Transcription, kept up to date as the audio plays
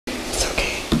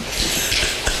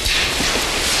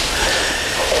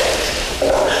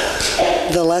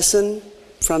The lesson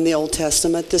from the Old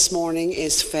Testament this morning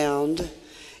is found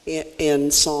in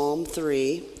Psalm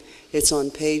 3. It's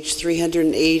on page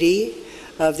 380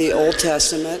 of the Old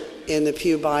Testament in the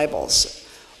Pew Bibles.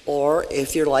 Or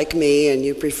if you're like me and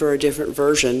you prefer a different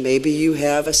version, maybe you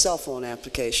have a cell phone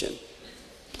application.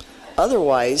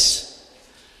 Otherwise,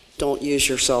 don't use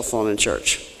your cell phone in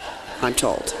church, I'm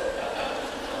told.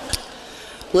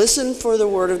 Listen for the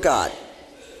word of God.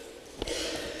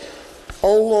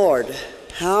 O Lord,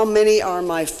 how many are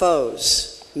my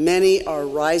foes? Many are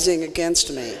rising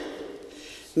against me.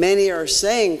 Many are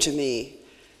saying to me,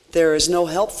 there is no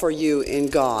help for you in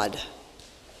God.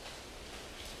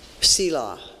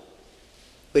 Selah,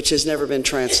 which has never been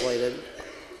translated.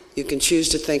 You can choose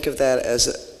to think of that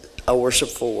as a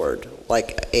worshipful word,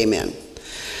 like amen.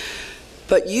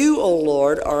 But you, O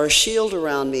Lord, are a shield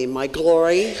around me, my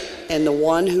glory, and the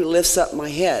one who lifts up my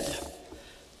head.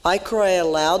 I cry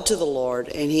aloud to the Lord,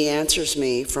 and he answers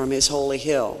me from his holy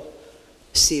hill.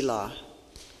 Selah.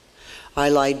 I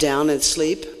lie down and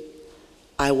sleep.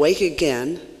 I wake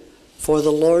again, for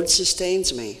the Lord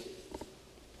sustains me.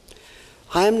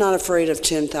 I am not afraid of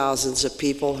 10,000s of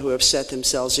people who have set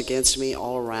themselves against me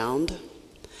all around.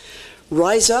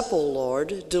 Rise up, O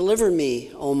Lord, deliver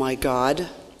me, O my God.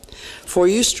 For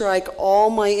you strike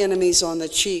all my enemies on the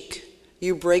cheek.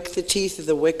 You break the teeth of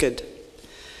the wicked.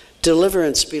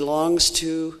 Deliverance belongs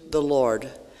to the Lord.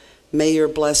 May your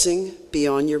blessing be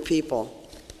on your people.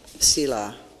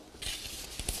 Selah.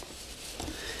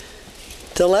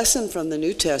 The lesson from the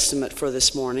New Testament for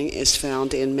this morning is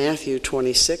found in Matthew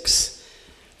 26,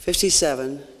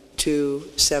 57 to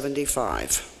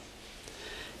 75.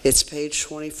 It's page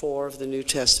 24 of the New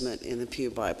Testament in the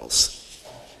Pew Bibles.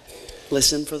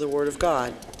 Listen for the word of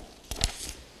God.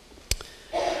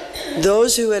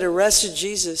 Those who had arrested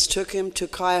Jesus took him to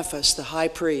Caiaphas, the high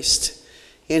priest,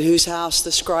 in whose house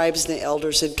the scribes and the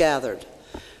elders had gathered.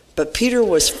 But Peter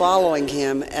was following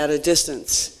him at a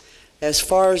distance, as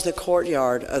far as the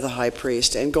courtyard of the high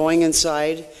priest, and going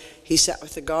inside, he sat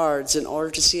with the guards in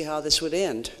order to see how this would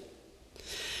end.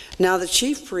 Now the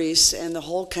chief priests and the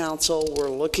whole council were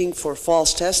looking for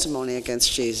false testimony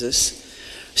against Jesus,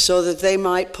 so that they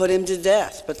might put him to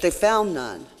death, but they found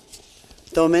none,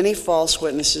 though many false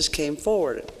witnesses came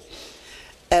forward.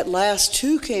 At last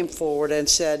 2 came forward and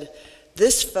said,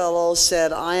 "This fellow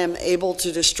said, I am able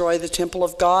to destroy the temple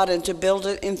of God and to build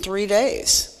it in 3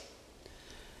 days."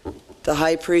 The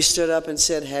high priest stood up and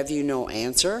said, "Have you no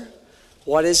answer?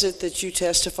 What is it that you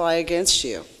testify against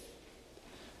you?"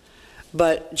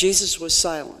 But Jesus was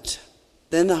silent.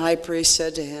 Then the high priest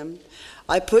said to him,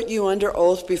 "I put you under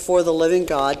oath before the living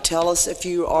God. Tell us if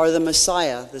you are the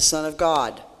Messiah, the Son of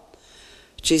God."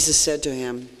 Jesus said to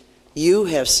him, "You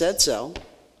have said so.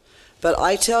 But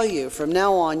I tell you, from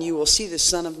now on you will see the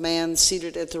Son of Man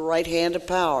seated at the right hand of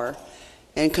power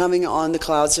and coming on the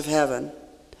clouds of heaven."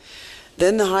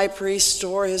 Then the high priest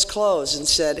tore his clothes and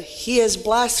said, "He has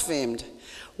blasphemed.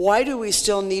 Why do we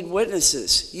still need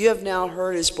witnesses? You have now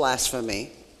heard his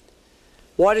blasphemy.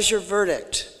 What is your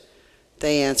verdict?"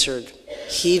 They answered,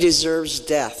 "He deserves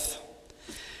death."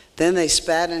 Then they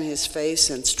spat in his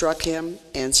face and struck him,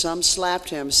 and some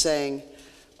slapped him, saying,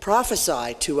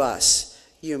 "Prophesy to us,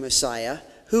 you Messiah.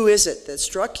 Who is it that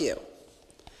struck you?"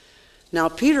 Now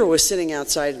Peter was sitting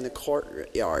outside in the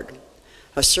courtyard.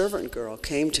 A servant girl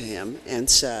came to him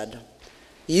and said,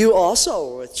 "You also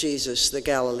were with Jesus the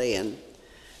Galilean."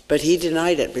 But he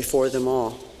denied it before them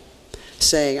all,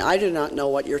 saying, "I do not know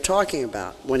what you're talking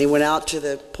about." When he went out to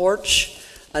the porch,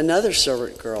 another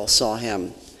servant girl saw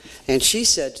him, and she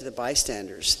said to the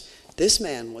bystanders, "This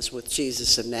man was with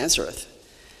Jesus of Nazareth."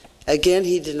 Again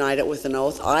he denied it with an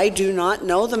oath, "I do not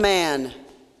know the man."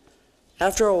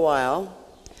 After a while,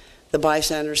 the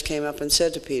bystanders came up and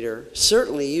said to Peter,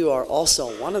 "Certainly you are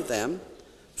also one of them,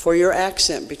 for your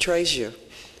accent betrays you."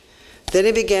 Then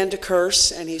he began to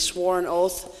curse, and he swore an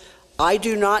oath, "I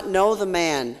do not know the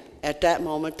man." At that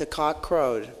moment the cock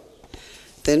crowed.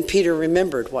 Then Peter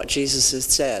remembered what Jesus had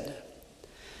said,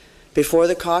 "Before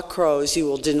the cock crows, you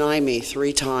will deny me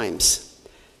 3 times."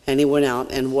 And he went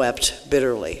out and wept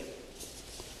bitterly.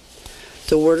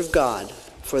 The word of God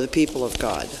for the people of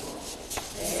God.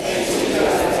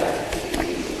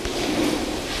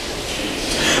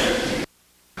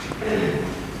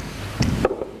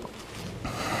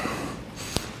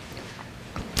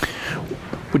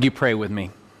 Would you pray with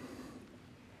me?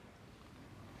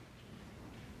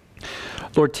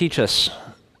 Lord, teach us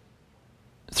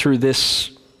through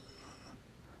this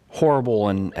horrible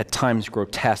and at times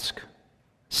grotesque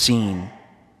scene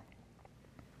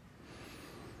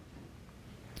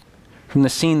from the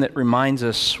scene that reminds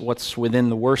us what's within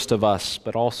the worst of us,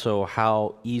 but also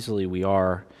how easily we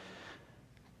are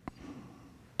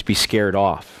to be scared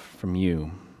off from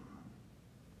you.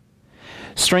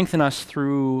 Strengthen us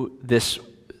through this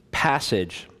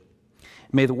passage.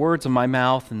 May the words of my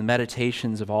mouth and the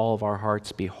meditations of all of our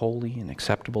hearts be holy and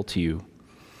acceptable to you,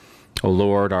 O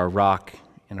Lord, our rock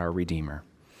and our Redeemer.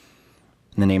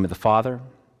 In the name of the Father,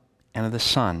 and of the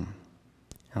Son,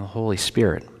 and the Holy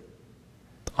Spirit.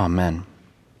 Amen.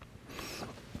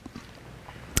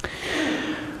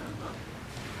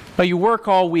 Well, you work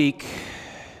all week,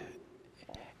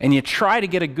 and you try to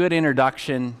get a good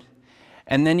introduction,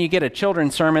 and then you get a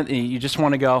children's sermon, and you just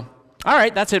want to go, all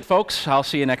right, that's it, folks. I'll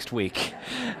see you next week.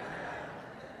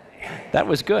 That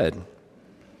was good.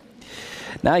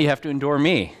 Now you have to endure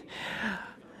me.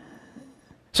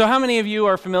 So how many of you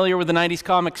are familiar with the 90s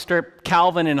comic strip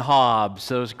Calvin and Hobbes,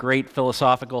 those great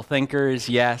philosophical thinkers?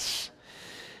 Yes.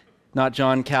 Not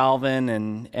John Calvin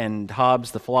and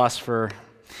Hobbes the philosopher.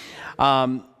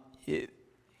 Calvin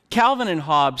and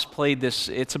Hobbes played this.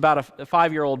 It's about a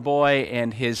 5-year-old boy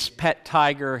and his pet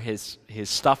tiger, his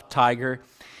stuffed tiger.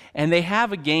 And they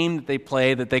have a game that they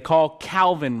play that they call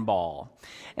Calvin Ball.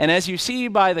 And as you see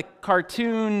by the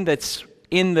cartoon that's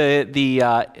in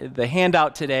the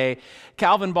handout today,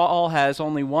 Calvin Ball has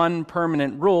only one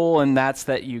permanent rule, and that's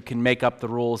that you can make up the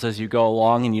rules as you go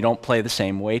along and you don't play the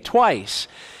same way twice.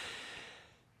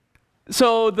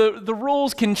 So the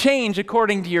rules can change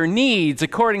according to your needs,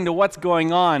 according to what's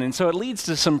going on. And so it leads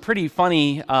to some pretty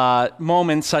funny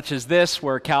moments such as this,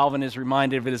 where Calvin is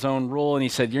reminded of his own rule, and he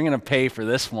said, you're going to pay for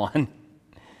this one.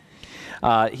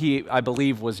 He, I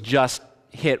believe, was just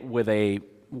hit with a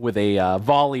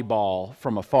volleyball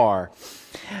from afar.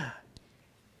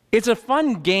 It's a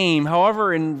fun game.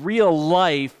 However, in real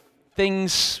life,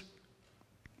 things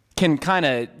can kind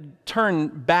of turn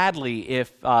badly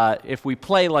if we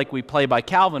play like we play by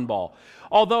Calvin Ball.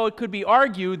 Although it could be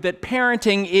argued that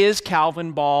parenting is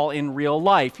Calvin Ball in real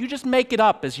life. You just make it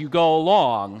up as you go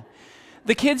along.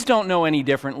 The kids don't know any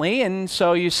differently, and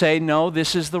so you say, no,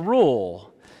 this is the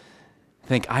rule.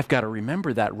 Think, I've got to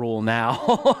remember that rule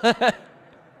now.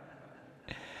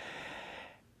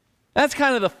 That's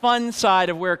kind of the fun side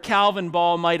of where Calvin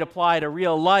Ball might apply to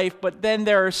real life, but then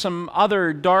there are some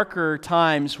other darker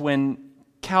times when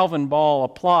Calvin Ball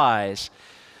applies.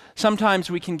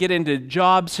 Sometimes we can get into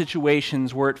job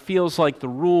situations where it feels like the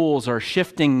rules are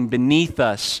shifting beneath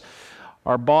us.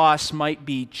 Our boss might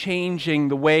be changing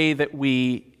the way that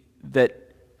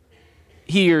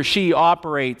he or she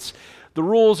operates. The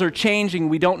rules are changing.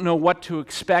 We don't know what to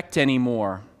expect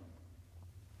anymore.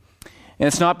 And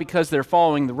it's not because they're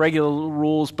following the regular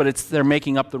rules, but they're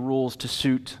making up the rules to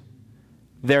suit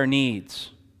their needs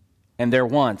and their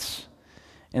wants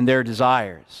and their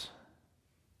desires.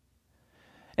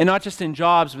 And not just in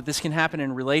jobs, but this can happen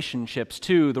in relationships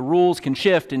too. The rules can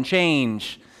shift and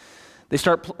change.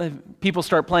 People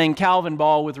start playing Calvin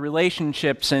Ball with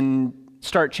relationships and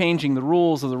start changing the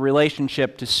rules of the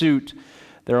relationship to suit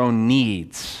their own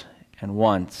needs and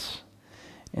wants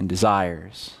and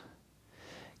desires.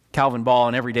 Calvin Ball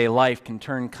in everyday life can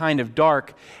turn kind of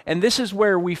dark. And this is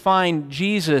where we find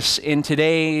Jesus in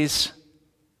today's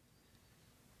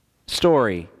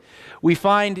story. We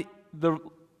find the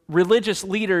religious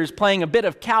leaders playing a bit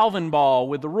of Calvin Ball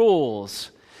with the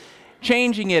rules,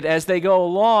 changing it as they go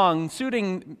along,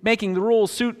 making the rules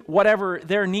suit whatever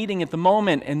they're needing at the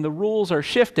moment, and the rules are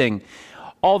shifting.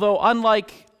 Although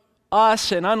unlike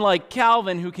us and unlike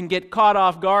Calvin, who can get caught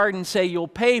off guard and say, you'll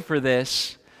pay for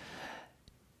this,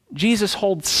 Jesus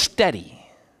holds steady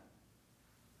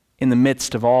in the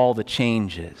midst of all the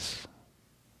changes.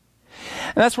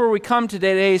 And that's where we come to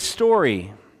today's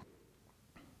story.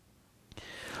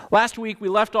 Last week we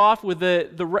left off with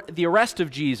the arrest of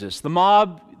Jesus. The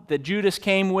mob that Judas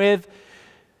came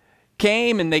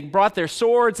and they brought their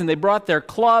swords and they brought their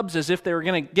clubs as if they were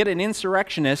going to get an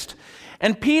insurrectionist.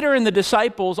 And Peter and the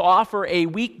disciples offer a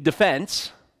weak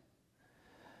defense.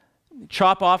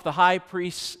 Chop off the high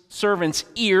priest's servant's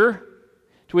ear,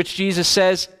 to which Jesus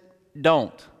says,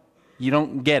 don't. You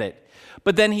don't get it.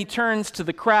 But then he turns to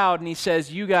the crowd and he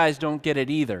says, you guys don't get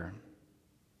it either.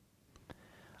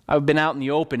 I've been out in the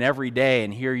open every day,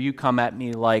 and here you come at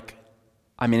me like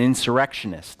I'm an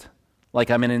insurrectionist,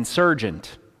 like I'm an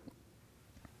insurgent.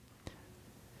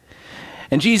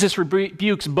 And Jesus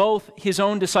rebukes both his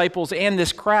own disciples and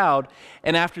this crowd,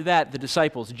 and after that, the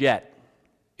disciples jet.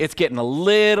 It's getting a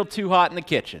little too hot in the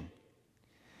kitchen,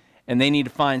 and they need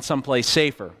to find someplace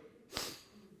safer.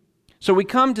 So we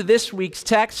come to this week's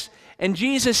text, and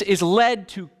Jesus is led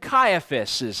to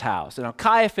Caiaphas' house. Now,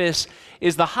 Caiaphas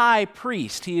is the high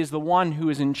priest. He is the one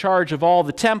who is in charge of all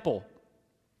the temple.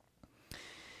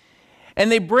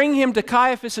 And they bring him to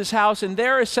Caiaphas' house, and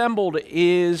there assembled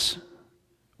is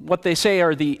what they say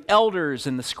are the elders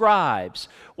and the scribes.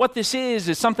 What this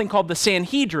is something called the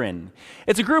Sanhedrin.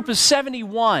 It's a group of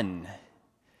 71,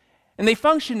 and they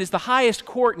function as the highest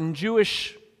court in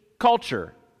Jewish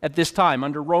culture at this time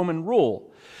under Roman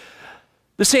rule.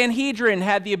 The Sanhedrin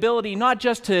had the ability not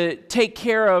just to take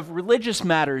care of religious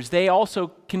matters, they also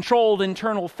controlled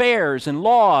internal affairs and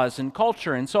laws and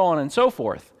culture and so on and so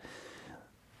forth.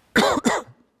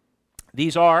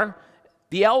 These are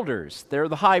the elders. They're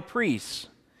the high priests.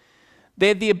 They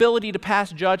had the ability to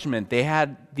pass judgment. They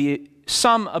had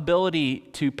some ability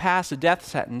to pass a death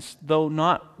sentence, though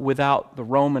not without the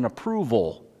Roman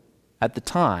approval at the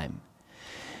time.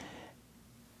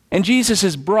 And Jesus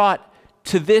is brought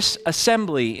to this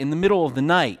assembly in the middle of the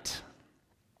night.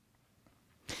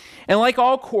 And like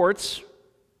all courts,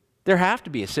 there have to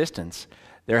be assistants.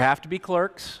 There have to be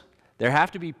clerks. There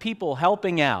have to be people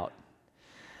helping out.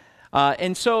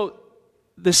 And so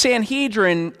the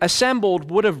Sanhedrin assembled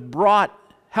would have brought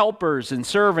helpers and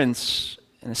servants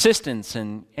and assistants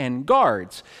and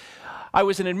guards. I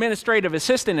was an administrative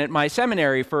assistant at my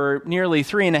seminary for nearly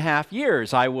 3.5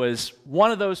 years. I was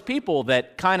one of those people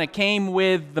that kind of came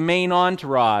with the main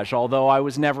entourage, although I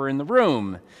was never in the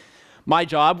room. My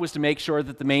job was to make sure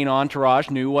that the main entourage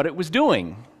knew what it was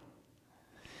doing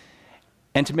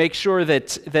and to make sure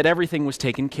that everything was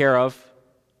taken care of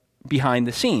behind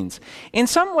the scenes. In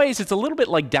some ways, it's a little bit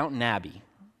like Downton Abbey,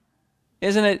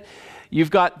 isn't it?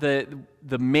 You've got the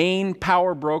main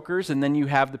power brokers, and then you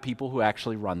have the people who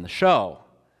actually run the show.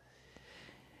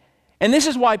 And this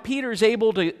is why Peter's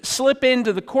able to slip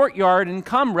into the courtyard and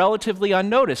come relatively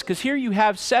unnoticed, because here you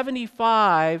have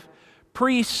 75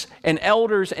 priests and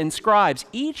elders and scribes,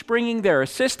 each bringing their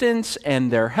assistants and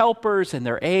their helpers and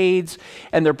their aides,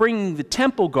 and they're bringing the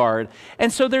temple guard.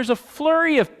 And so there's a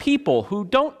flurry of people who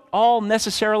don't all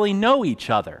necessarily know each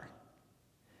other.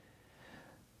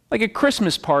 Like a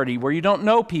Christmas party where you don't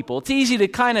know people. It's easy to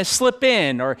kind of slip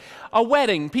in, or a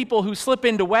wedding, people who slip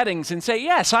into weddings and say,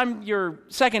 yes, I'm your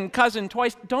second cousin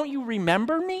twice. Don't you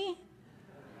remember me?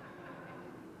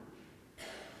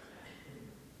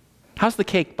 How's the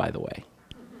cake, by the way?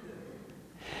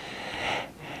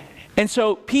 And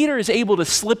so Peter is able to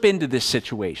slip into this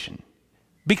situation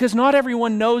because not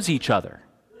everyone knows each other.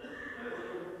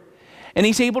 And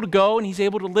he's able to go and he's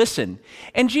able to listen.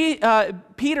 And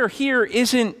Peter here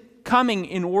isn't coming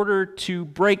in order to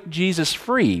break Jesus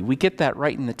free. We get that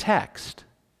right in the text.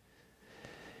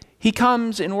 He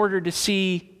comes in order to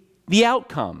see the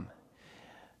outcome,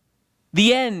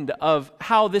 the end of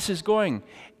how this is going.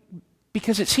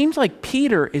 Because it seems like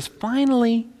Peter is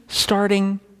finally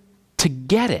starting to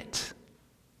get it.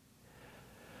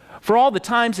 For all the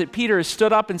times that Peter has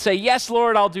stood up and say, yes,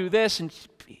 Lord, I'll do this, and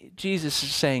Jesus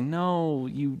is saying, no,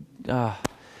 you're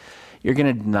going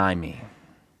to deny me.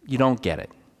 You don't get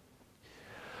it.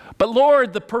 But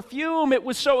Lord, the perfume, it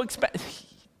was so expensive.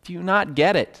 Do you not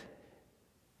get it?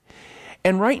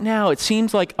 And right now, it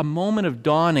seems like a moment of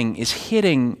dawning is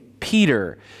hitting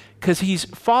Peter, because he's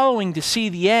following to see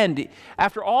the end.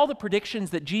 After all the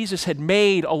predictions that Jesus had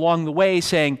made along the way,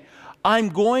 saying, I'm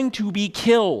going to be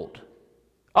killed.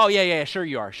 Oh, yeah, sure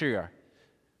you are.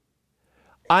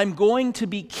 I'm going to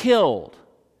be killed.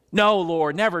 No,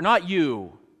 Lord, never, not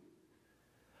you.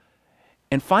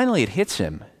 And finally it hits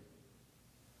him.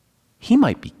 He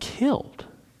might be killed.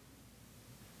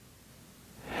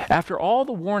 After all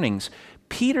the warnings,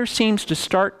 Peter seems to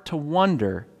start to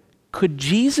wonder, could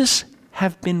Jesus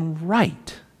have been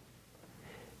right?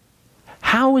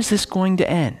 How is this going to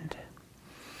end?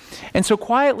 And so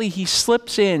quietly he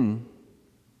slips in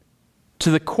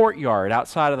to the courtyard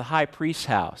outside of the high priest's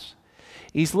house.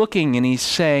 He's looking and he's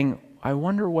saying, I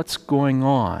wonder what's going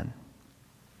on.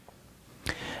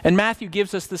 And Matthew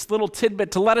gives us this little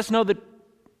tidbit to let us know that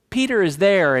Peter is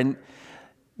there, and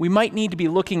we might need to be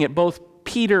looking at both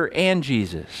Peter and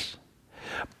Jesus.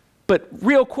 But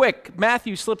real quick,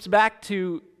 Matthew slips back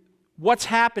to what's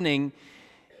happening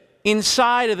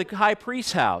inside of the high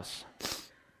priest's house.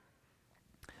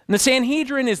 And the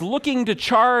Sanhedrin is looking to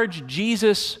charge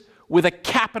Jesus with a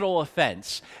capital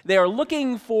offense. They are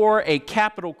looking for a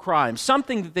capital crime,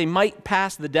 something that they might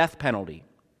pass the death penalty.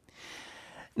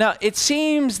 Now, it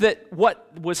seems that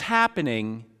what was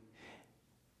happening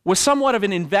was somewhat of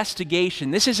an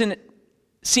investigation. This doesn't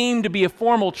seem to be a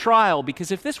formal trial,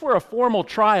 because if this were a formal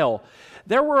trial,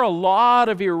 there were a lot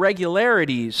of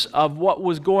irregularities of what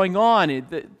was going on.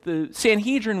 The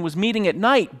Sanhedrin was meeting at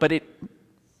night, but it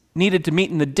needed to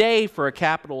meet in the day for a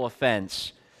capital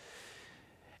offense.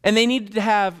 And they needed to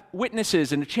have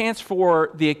witnesses and a chance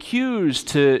for the accused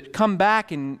to come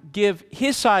back and give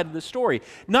his side of the story.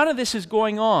 None of this is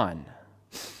going on.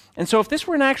 And so if this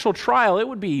were an actual trial, it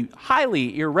would be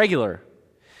highly irregular.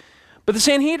 But the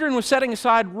Sanhedrin was setting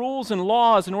aside rules and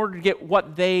laws in order to get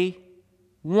what they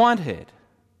wanted,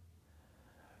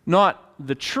 not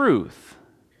the truth.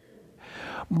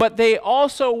 But they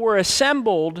also were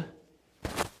assembled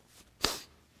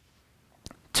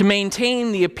to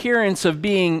maintain the appearance of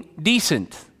being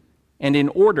decent and in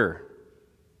order.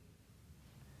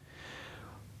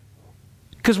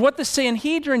 Because what the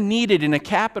Sanhedrin needed in a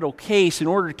capital case in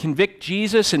order to convict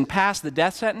Jesus and pass the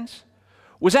death sentence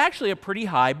was actually a pretty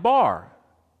high bar.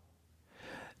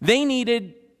 They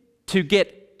needed to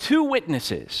get 2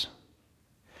 witnesses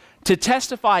to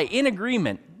testify in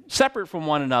agreement, separate from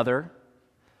one another,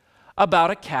 about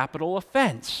a capital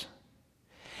offense.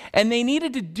 And they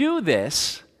needed to do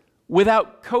this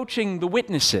without coaching the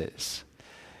witnesses.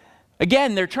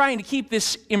 Again, they're trying to keep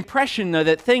this impression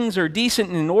that things are decent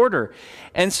and in order.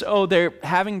 And so they're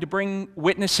having to bring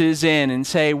witnesses in and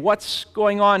say, what's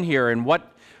going on here? And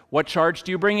what charge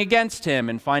do you bring against him?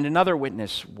 And find another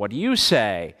witness. What do you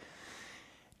say?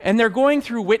 And they're going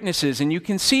through witnesses, and you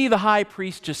can see the high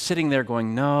priest just sitting there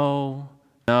going, no,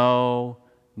 no,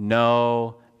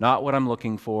 no, not what I'm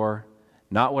looking for.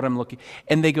 Not what I'm looking.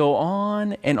 And they go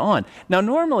on and on. Now,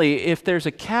 normally, if there's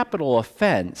a capital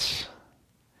offense,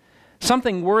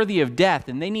 something worthy of death,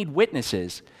 and they need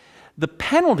witnesses, the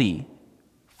penalty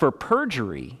for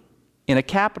perjury in a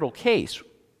capital case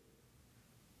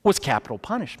was capital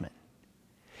punishment.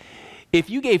 If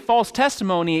you gave false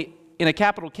testimony in a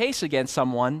capital case against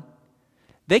someone,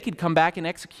 they could come back and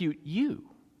execute you.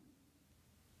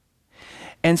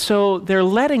 And so they're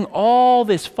letting all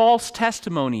this false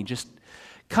testimony just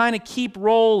kind of keep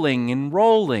rolling and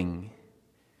rolling.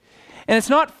 And it's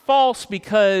not false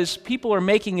because people are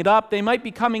making it up. They might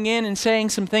be coming in and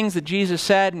saying some things that Jesus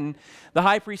said, and the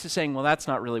high priest is saying, well, that's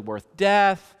not really worth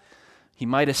death. He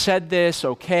might have said this,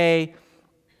 okay.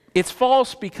 It's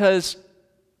false because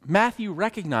Matthew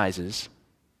recognizes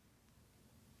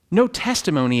no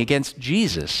testimony against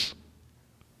Jesus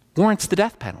warrants the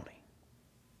death penalty.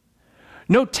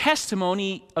 No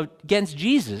testimony against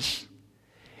Jesus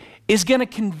is going to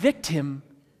convict him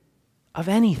of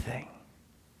anything.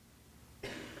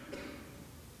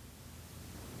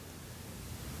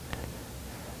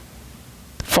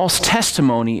 False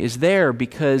testimony is there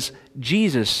because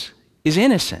Jesus is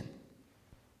innocent,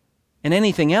 and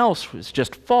anything else was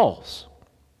just false.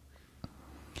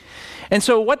 And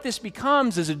so what this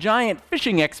becomes is a giant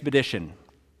fishing expedition.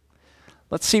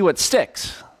 Let's see what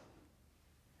sticks.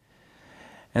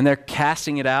 And they're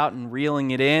casting it out and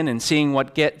reeling it in and seeing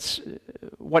what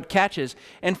catches.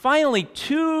 And finally,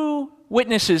 2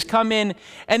 witnesses come in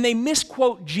and they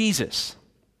misquote Jesus,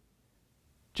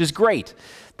 which is great.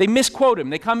 They misquote him.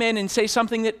 They come in and say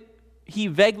something that he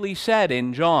vaguely said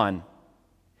in John.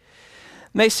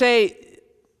 And they say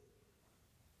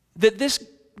that this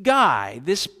guy,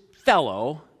 this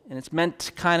fellow, and it's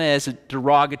meant kind of as a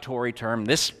derogatory term,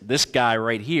 this guy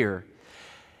right here,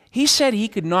 he said he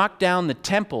could knock down the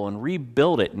temple and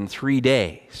rebuild it in 3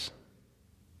 days.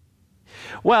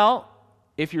 Well,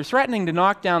 if you're threatening to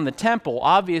knock down the temple,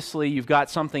 obviously you've got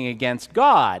something against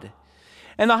God.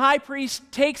 And the high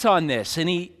priest takes on this, and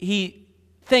he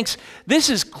thinks, this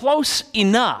is close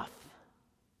enough.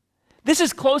 This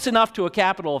is close enough to a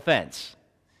capital offense.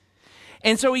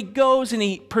 And so he goes and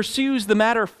he pursues the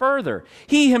matter further.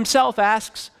 He himself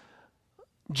asks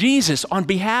Jesus on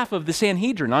behalf of the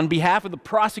Sanhedrin, on behalf of the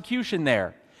prosecution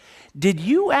there, did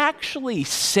you actually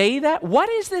say that? What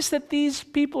is this that these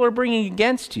people are bringing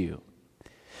against you?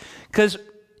 Because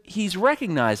he's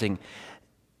recognizing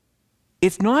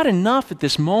it's not enough at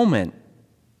this moment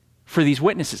for these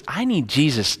witnesses. I need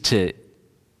Jesus to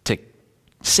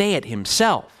say it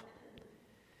himself.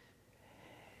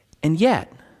 And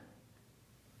yet,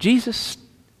 Jesus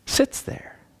sits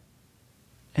there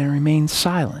and remains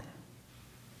silent.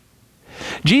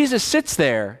 Jesus sits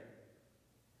there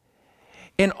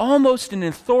in almost an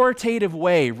authoritative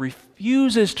way,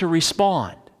 refuses to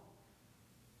respond.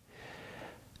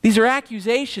 These are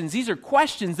accusations, these are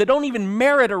questions that don't even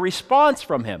merit a response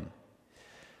from him.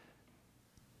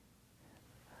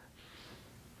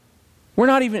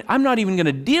 I'm not even going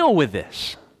to deal with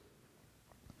this.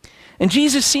 And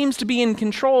Jesus seems to be in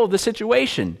control of the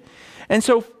situation. And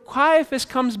so Caiaphas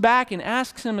comes back and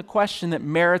asks him a question that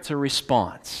merits a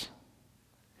response.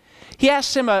 He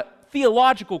asks him a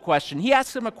theological question. He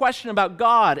asks him a question about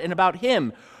God and about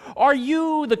him. Are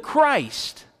you the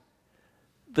Christ,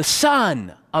 the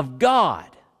Son of God?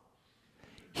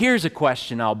 Here's a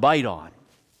question I'll bite on.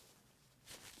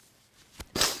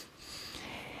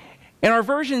 And our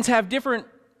versions have different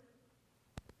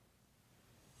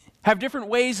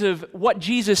ways of what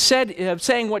Jesus said, of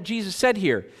saying what Jesus said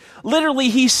here. Literally,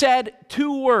 he said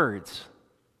two words.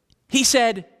 He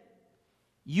said,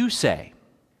 "You say."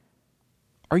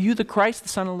 Are you the Christ, the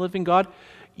Son of the living God?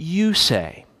 You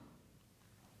say.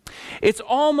 It's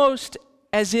almost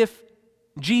as if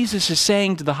Jesus is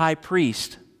saying to the high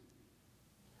priest,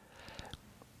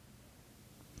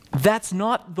 that's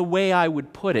not the way I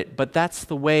would put it, but that's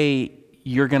the way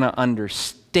you're going to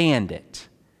understand it.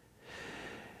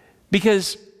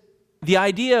 Because the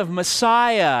idea of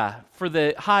Messiah for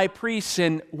the high priests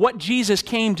and what Jesus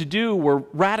came to do were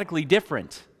radically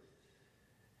different.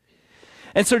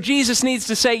 And so Jesus needs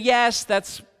to say, yes,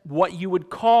 that's what you would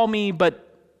call me,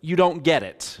 but you don't get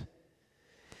it.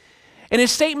 And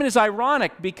his statement is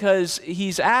ironic because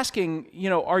he's asking,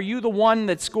 are you the one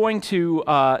that's going to,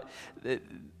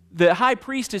 the high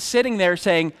priest is sitting there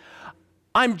saying,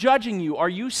 I'm judging you. Are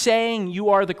you saying you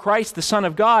are the Christ, the Son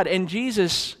of God? And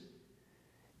Jesus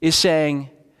is saying,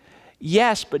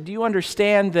 yes, but do you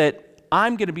understand that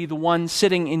I'm going to be the one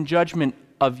sitting in judgment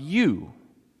of you,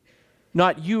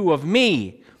 not you of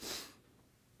me?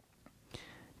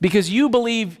 Because you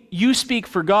believe you speak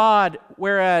for God,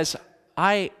 whereas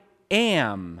I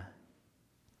am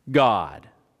God.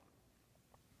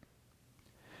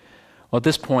 Well, at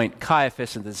this point,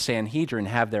 Caiaphas and the Sanhedrin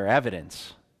have their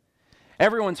evidence.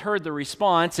 Everyone's heard the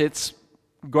response. It's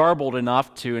garbled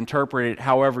enough to interpret it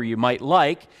however you might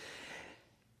like.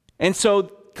 And so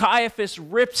Caiaphas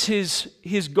rips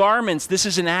his garments. This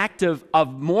is an act of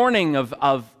mourning,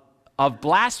 of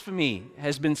blasphemy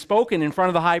has been spoken in front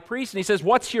of the high priest. And he says,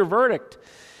 what's your verdict?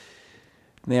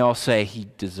 And they all say he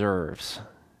deserves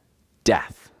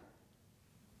death.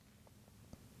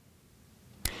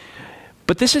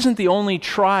 But this isn't the only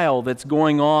trial that's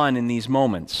going on in these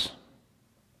moments.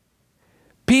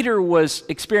 Peter was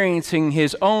experiencing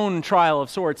his own trial of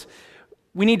sorts.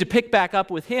 We need to pick back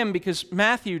up with him because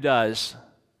Matthew does.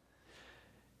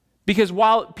 Because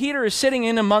while Peter is sitting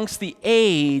in amongst the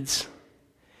aides,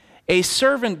 a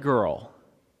servant girl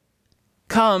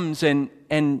comes and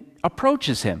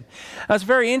approaches him. That's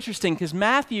very interesting because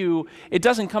Matthew, it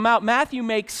doesn't come out. Matthew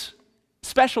makes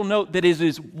special note that it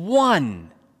is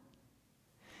one.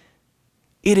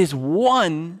 It is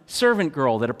one servant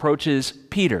girl that approaches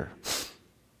Peter.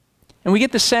 And we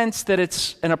get the sense that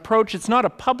it's an approach, it's not a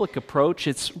public approach,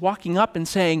 it's walking up and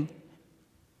saying,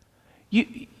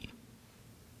 you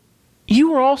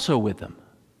were also with them.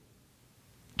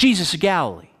 Jesus of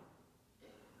Galilee.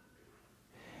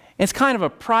 It's kind of a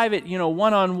private,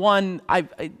 one-on-one.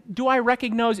 Do I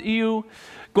recognize you?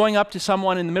 Going up to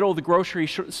someone in the middle of the grocery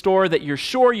store that you're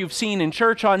sure you've seen in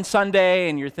church on Sunday,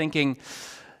 and you're thinking,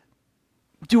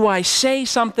 do I say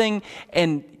something?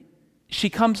 And she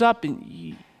comes up,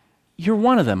 and you're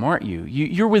one of them, aren't you?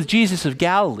 You're with Jesus of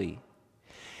Galilee.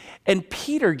 And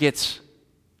Peter gets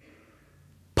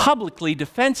publicly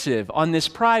defensive on this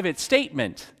private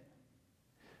statement.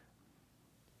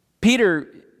 Peter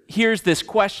hears this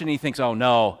question, he thinks, oh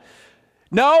no,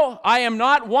 I am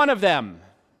not one of them.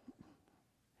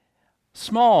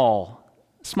 Small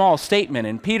statement,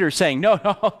 and Peter's saying, no,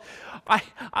 I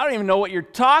don't even know what you're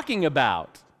talking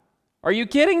about. Are you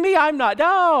kidding me? I'm not,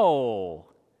 no.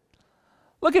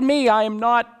 Look at me, I am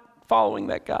not following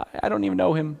that guy. I don't even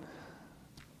know him.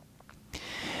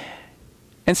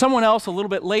 And someone else a little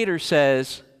bit later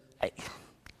says,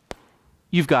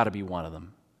 you've got to be one of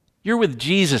them. You're with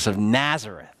Jesus of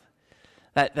Nazareth,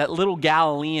 that little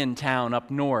Galilean town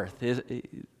up north.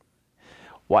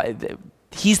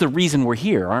 He's the reason we're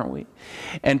here, aren't we?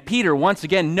 And Peter, once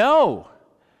again, no.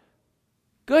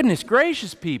 Goodness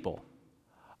gracious, people.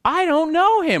 I don't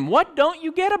know him. What don't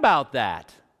you get about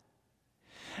that?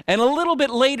 And a little bit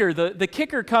later, the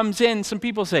kicker comes in. Some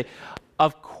people say,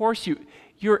 of course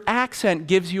your accent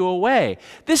gives you away.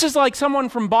 This is like someone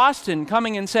from Boston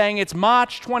coming and saying it's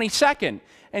March 22nd.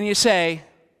 And you say,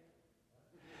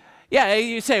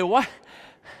 what?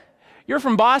 You're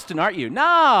from Boston, aren't you?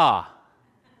 Nah.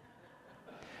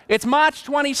 It's March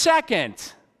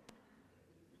 22nd.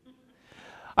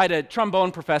 I had a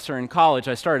trombone professor in college.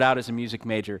 I started out as a music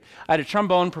major. I had a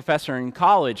trombone professor in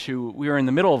college who we were in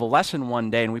the middle of a lesson one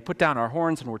day, and we put down our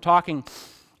horns and we're talking,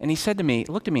 and he said to me,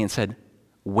 looked at me and said,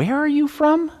 where are you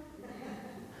from?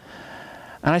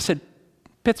 And I said,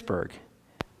 Pittsburgh.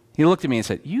 He looked at me and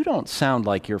said, you don't sound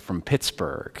like you're from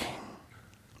Pittsburgh.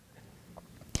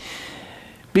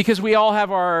 Because we all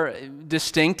have our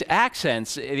distinct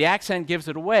accents. The accent gives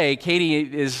it away. Katie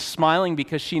is smiling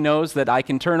because she knows that I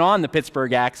can turn on the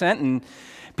Pittsburgh accent, and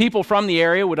people from the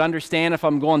area would understand if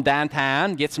I'm going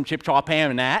downtown, get some chip chop ham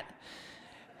and that.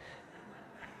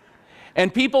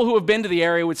 And people who have been to the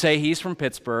area would say he's from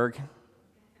Pittsburgh.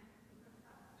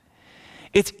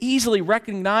 It's easily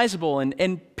recognizable,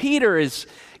 and Peter is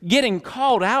getting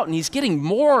called out, and he's getting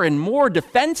more and more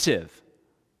defensive.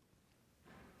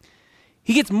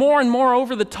 He gets more and more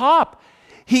over the top.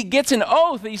 He gets an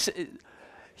oath.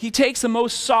 He takes the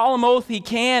most solemn oath he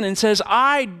can and says,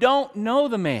 I don't know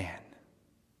the man.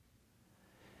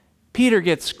 Peter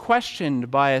gets questioned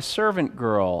by a servant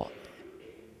girl,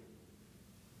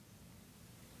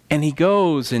 and he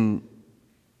goes and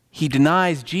he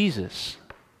denies Jesus.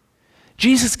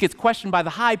 Jesus gets questioned by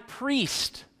the high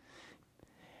priest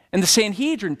and the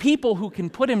Sanhedrin, people who can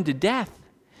put him to death.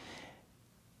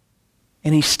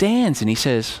 And he stands and he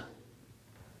says,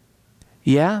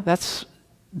 yeah, that's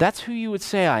who you would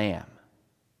say I am.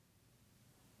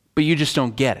 But you just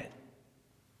don't get it.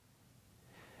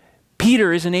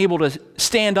 Peter isn't able to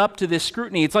stand up to this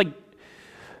scrutiny. It's like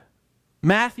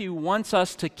Matthew wants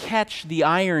us to catch the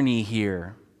irony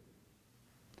here.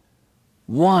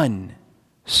 One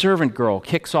servant girl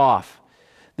kicks off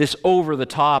this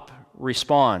over-the-top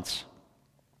response.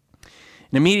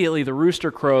 And immediately the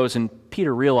rooster crows and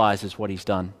Peter realizes what he's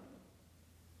done.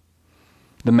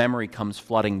 The memory comes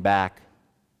flooding back.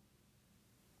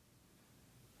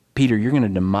 Peter, you're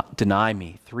going to deny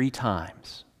me 3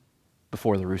 times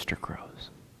before the rooster crows.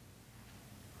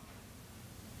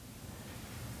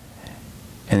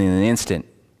 And in an instant,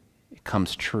 it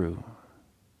comes true.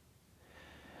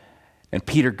 And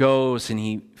Peter goes and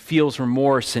he feels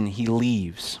remorse and he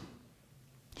leaves.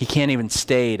 He can't even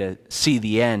stay to see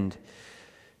the end.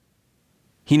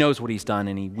 He knows what he's done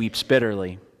and he weeps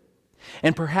bitterly.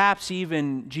 And perhaps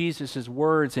even Jesus'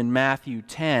 words in Matthew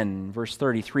 10, verse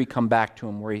 33, come back to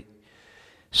him where he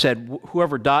said,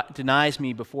 whoever denies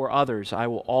me before others, I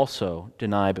will also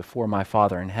deny before my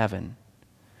Father in heaven.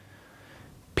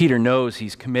 Peter knows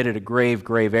he's committed a grave,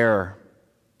 grave error.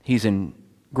 He's in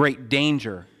great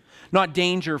danger. Not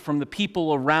danger from the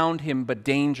people around him, but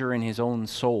danger in his own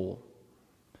soul.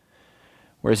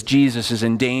 Whereas Jesus is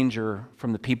in danger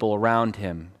from the people around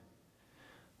him,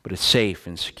 but is safe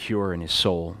and secure in his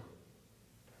soul.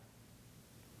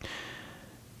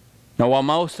 Now, while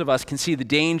most of us can see the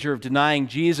danger of denying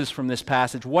Jesus from this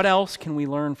passage, what else can we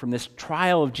learn from this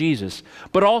trial of Jesus,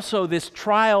 but also this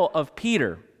trial of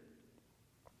Peter?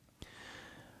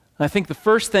 I think the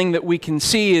first thing that we can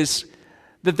see is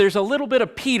that there's a little bit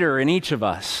of Peter in each of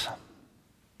us.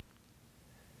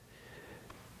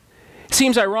 It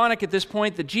seems ironic at this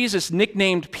point that Jesus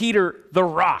nicknamed Peter the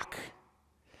Rock.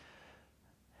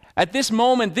 At this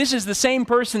moment, this is the same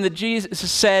person that Jesus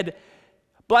said,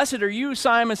 blessed are you,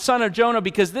 Simon, son of Jonah,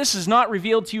 because this is not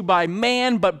revealed to you by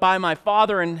man, but by my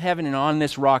Father in heaven, and on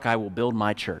this rock I will build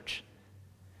my church.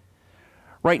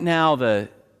 Right now, the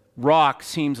rock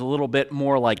seems a little bit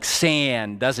more like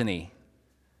sand, doesn't he?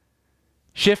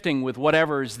 Shifting with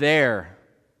whatever's there.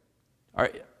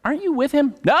 Aren't you with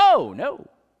him? No.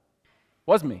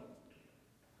 Wasn't me.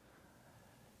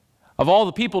 Of all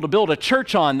the people to build a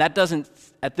church on, that doesn't,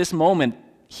 at this moment,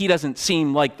 he doesn't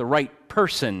seem like the right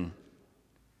person.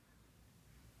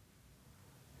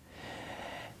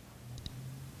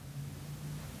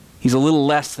 He's a little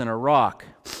less than a rock.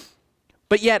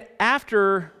 But yet,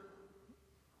 after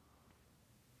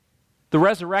the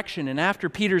resurrection and after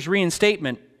Peter's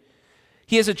reinstatement,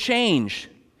 he has a change.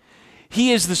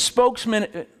 He is the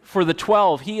spokesman for the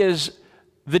 12. He is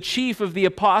the chief of the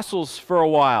apostles for a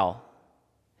while.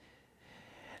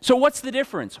 So what's the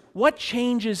difference? What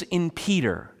changes in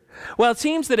Peter? Well, it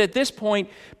seems that at this point,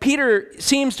 Peter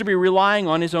seems to be relying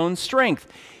on his own strength.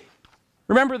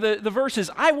 Remember the verses,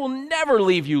 I will never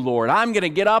leave you, Lord. I'm going to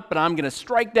get up and I'm going to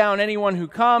strike down anyone who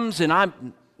comes and I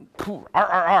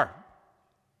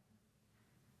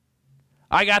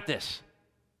got this.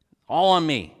 All on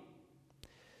me.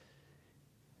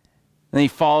 Then he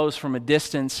follows from a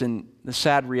distance, and the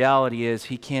sad reality is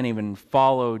he can't even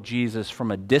follow Jesus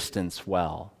from a distance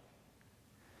well.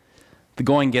 The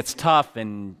going gets tough,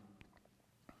 and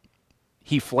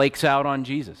he flakes out on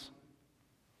Jesus.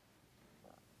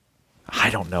 I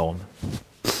don't know him.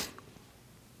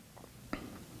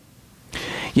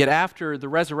 Yet after the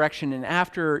resurrection and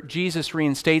after Jesus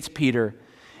reinstates Peter,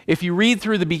 if you read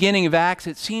through the beginning of Acts,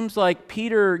 it seems like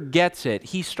Peter gets it.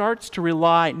 He starts to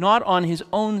rely not on his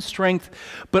own strength,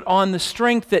 but on the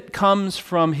strength that comes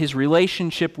from his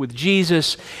relationship with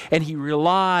Jesus, and he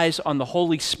relies on the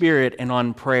Holy Spirit and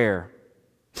on prayer.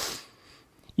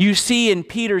 You see in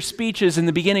Peter's speeches in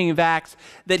the beginning of Acts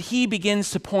that he begins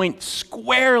to point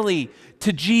squarely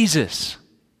to Jesus.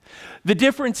 The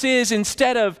difference is,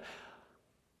 instead of,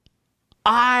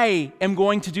 I am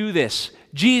going to do this,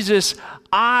 Jesus,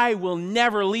 I will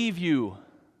never leave you.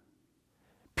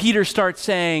 Peter starts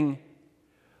saying,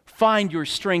 find your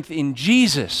strength in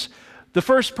Jesus. The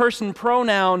first person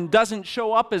pronoun doesn't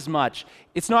show up as much.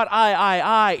 It's not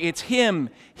I, it's him,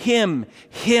 him,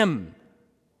 him.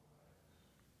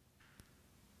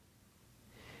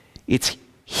 It's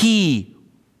he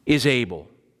is able.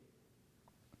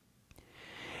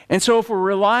 And so if we're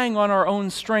relying on our own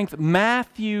strength,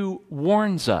 Matthew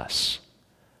warns us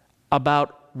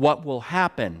about what will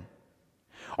happen.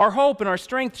 Our hope and our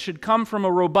strength should come from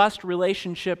a robust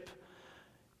relationship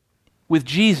with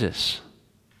Jesus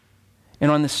and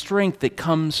on the strength that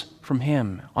comes from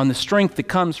him, on the strength that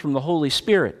comes from the Holy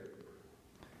Spirit.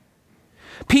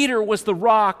 Peter was the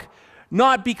rock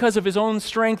not because of his own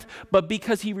strength, but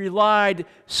because he relied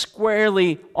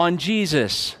squarely on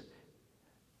Jesus.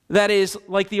 That is,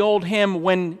 like the old hymn,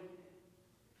 when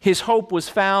his hope was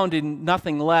found in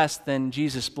nothing less than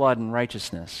Jesus' blood and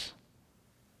righteousness.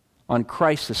 On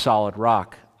Christ the solid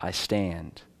rock I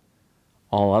stand.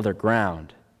 All other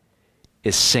ground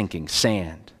is sinking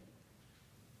sand.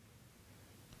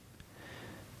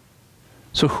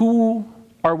 So who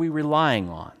are we relying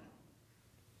on?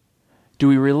 Do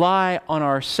we rely on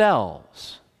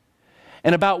ourselves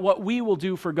and about what we will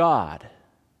do for God?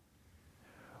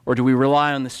 Or do we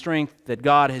rely on the strength that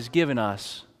God has given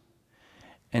us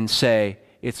and say,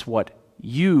 it's what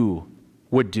you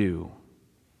would do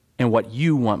and what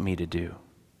you want me to do?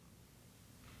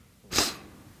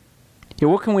 Yeah,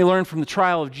 what can we learn from the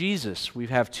trial of Jesus? We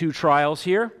have two trials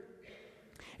here.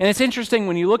 And it's interesting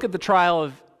when you look at the trial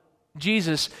of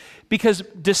Jesus, because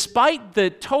despite the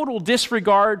total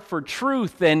disregard for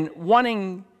truth and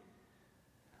wanting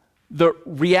the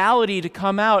reality to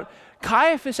come out,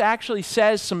 Caiaphas actually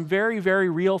says some very, very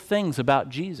real things about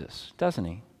Jesus, doesn't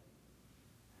he?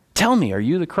 Tell me, are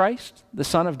you the Christ, the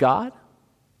Son of God?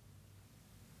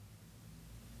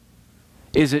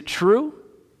 Is it true?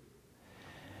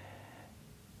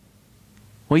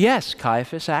 Well, yes,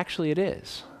 Caiaphas, actually it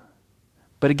is.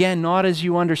 But again, not as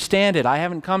you understand it. I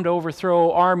haven't come to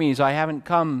overthrow armies. I haven't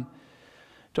come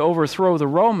to overthrow the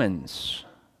Romans.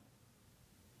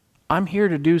 I'm here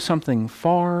to do something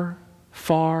far,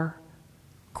 far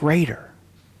greater.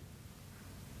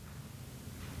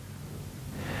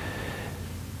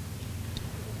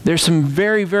 There's some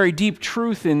very, very deep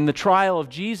truth in the trial of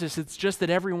Jesus. It's just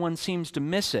that everyone seems to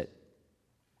miss it.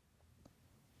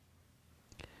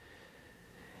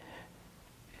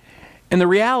 And the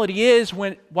reality is,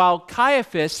 while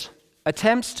Caiaphas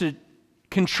attempts to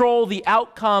control the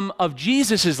outcome of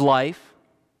Jesus' life,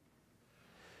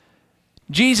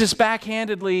 Jesus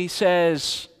backhandedly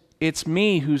says, it's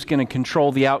me who's going to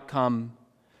control the outcome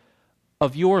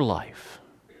of your life.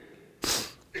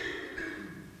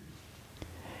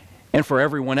 And for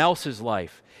everyone else's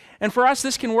life. And for us,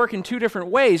 this can work in two different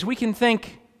ways. We can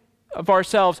think of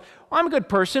ourselves, well, I'm a good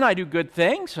person, I do good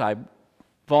things, I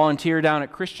volunteer down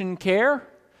at Christian Care,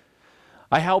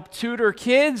 I help tutor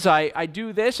kids, I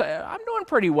do this, I'm doing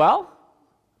pretty well.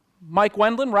 Mike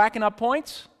Wendland racking up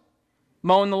points,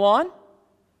 mowing the lawn.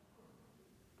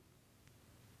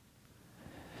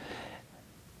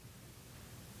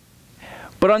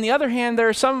 But on the other hand, there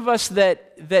are some of us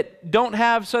that don't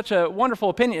have such a wonderful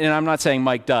opinion, and I'm not saying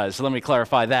Mike does, so let me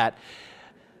clarify that.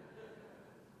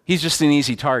 He's just an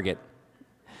easy target.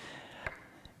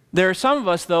 There are some of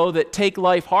us, though, that take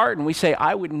life hard, and we say,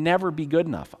 I would never be good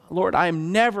enough. Lord, I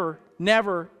am never,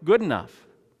 never good enough.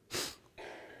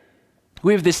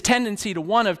 We have this tendency to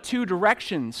one of two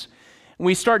directions.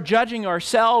 We start judging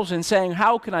ourselves and saying,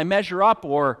 how can I measure up?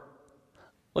 Or,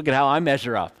 look at how I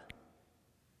measure up.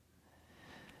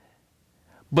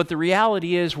 But the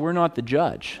reality is, we're not the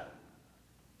judge.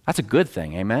 That's a good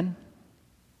thing, amen?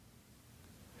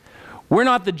 We're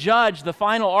not the judge, the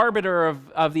final arbiter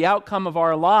of the outcome of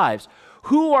our lives.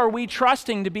 Who are we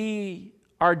trusting to be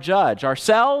our judge?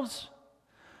 Ourselves?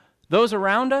 Those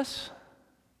around us?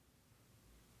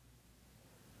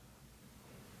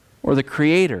 Or the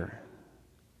Creator,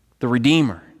 the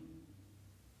Redeemer?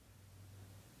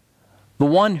 The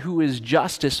one who is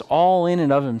justice all in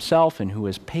and of himself and who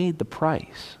has paid the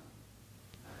price.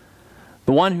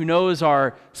 The one who knows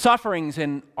our sufferings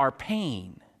and our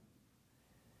pain.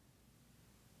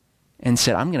 And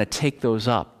said, I'm going to take those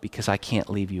up because I can't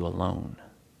leave you alone.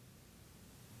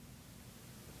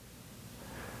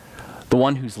 The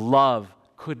one whose love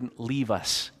couldn't leave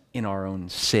us in our own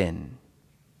sin.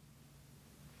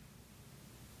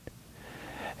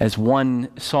 As one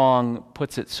song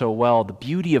puts it so well, the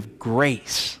beauty of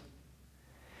grace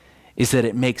is that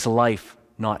it makes life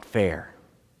not fair.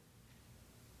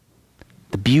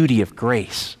 The beauty of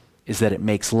grace is that it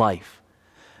makes life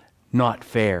not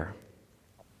fair.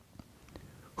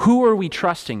 Who are we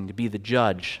trusting to be the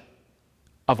judge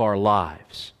of our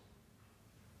lives?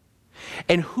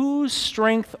 And whose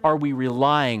strength are we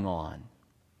relying on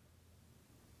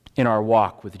in our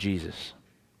walk with Jesus?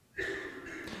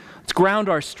 Let's ground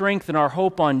our strength and our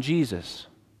hope on Jesus,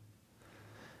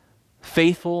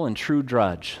 faithful and true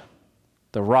judge,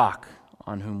 the rock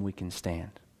on whom we can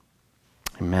stand.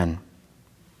 Amen.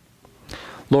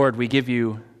 Lord, we give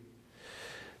you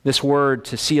this word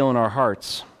to seal in our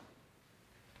hearts.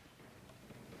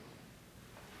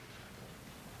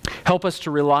 Help us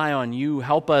to rely on you.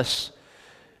 Help us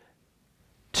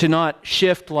to not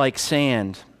shift like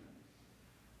sand.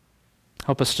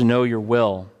 Help us to know your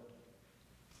will.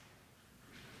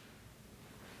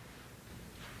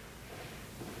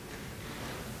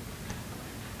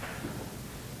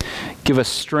 Give us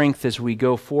strength as we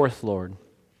go forth, Lord.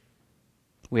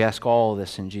 We ask all of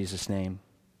this in Jesus' name.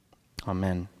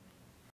 Amen.